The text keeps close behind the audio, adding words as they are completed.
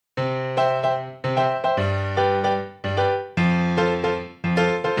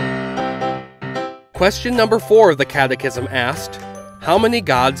Question number 4 of the Catechism asked, how many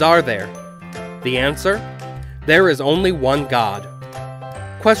gods are there? The answer, there is only one God.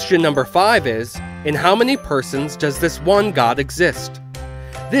 Question number 5 is, in how many persons does this one God exist?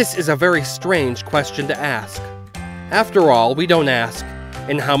 This is a very strange question to ask. After all, we don't ask,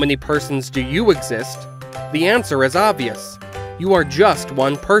 in how many persons do you exist? The answer is obvious. You are just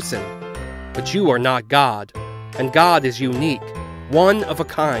one person. But you are not God, and God is unique, one of a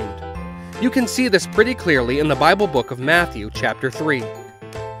kind. You can see this pretty clearly in the Bible book of Matthew, chapter 3.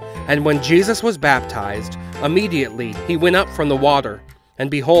 And when Jesus was baptized, immediately he went up from the water, and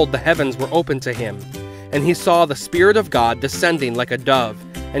behold, the heavens were opened to him, and he saw the Spirit of God descending like a dove,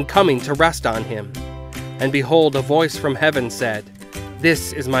 and coming to rest on him. And behold, a voice from heaven said,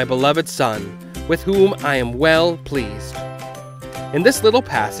 "This is my beloved Son, with whom I am well pleased." In this little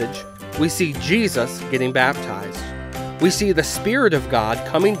passage, we see Jesus getting baptized. We see the Spirit of God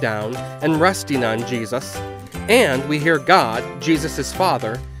coming down and resting on Jesus, and we hear God, Jesus'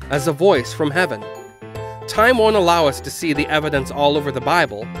 Father, as a voice from heaven. Time won't allow us to see the evidence all over the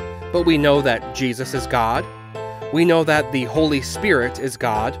Bible, but we know that Jesus is God, we know that the Holy Spirit is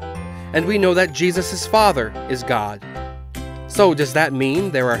God, and we know that Jesus' Father is God. So does that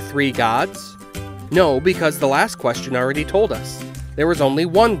mean there are 3 gods? No, because the last question already told us. There is only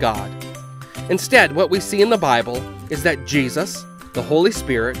one God. Instead, what we see in the Bible is that Jesus, the Holy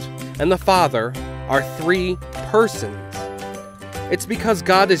Spirit, and the Father are 3 persons. It's because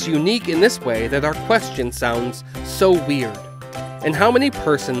God is unique in this way that our question sounds so weird. In how many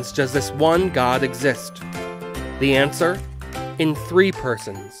persons does this one God exist? The answer? In 3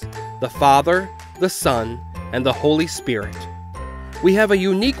 persons: the Father, the Son, and the Holy Spirit. We have a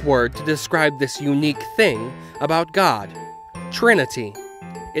unique word to describe this unique thing about God: Trinity.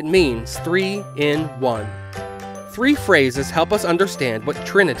 It means 3 in 1. 3 phrases help us understand what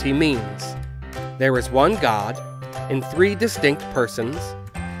Trinity means. There is one God, in 3 distinct persons,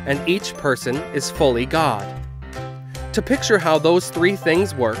 and each person is fully God. To picture how those 3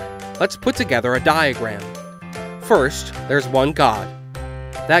 things work, let's put together a diagram. First, there's one God.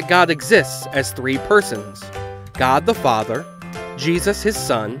 That God exists as 3 persons: God the Father, Jesus his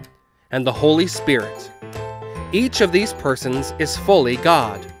Son, and the Holy Spirit. Each of these persons is fully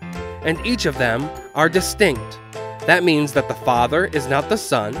God, and each of them are distinct. That means that the Father is not the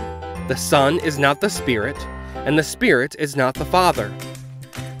Son is not the Spirit, and the Spirit is not the Father.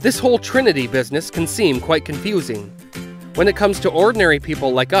 This whole Trinity business can seem quite confusing. When it comes to ordinary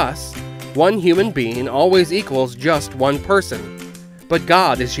people like us, one human being always equals just one person. But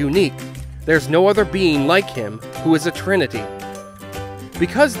God is unique. There's no other being like him who is a Trinity.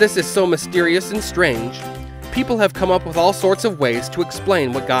 Because this is so mysterious and strange, people have come up with all sorts of ways to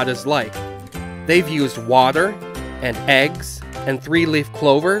explain what God is like. They've used water, and eggs, and 3-leaf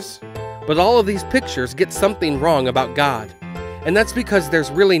clovers, but all of these pictures get something wrong about God. And that's because there's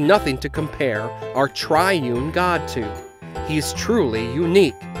really nothing to compare our triune God to. He's truly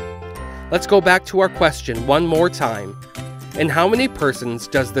unique. Let's go back to our question one more time. In how many persons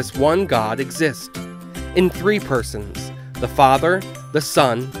does this one God exist? In 3 persons: the Father, the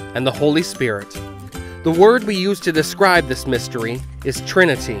Son, and the Holy Spirit. The word we use to describe this mystery is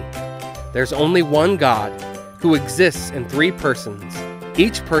Trinity. There's only one God who exists in 3 persons.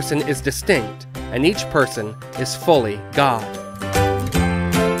 Each person is distinct, and each person is fully God.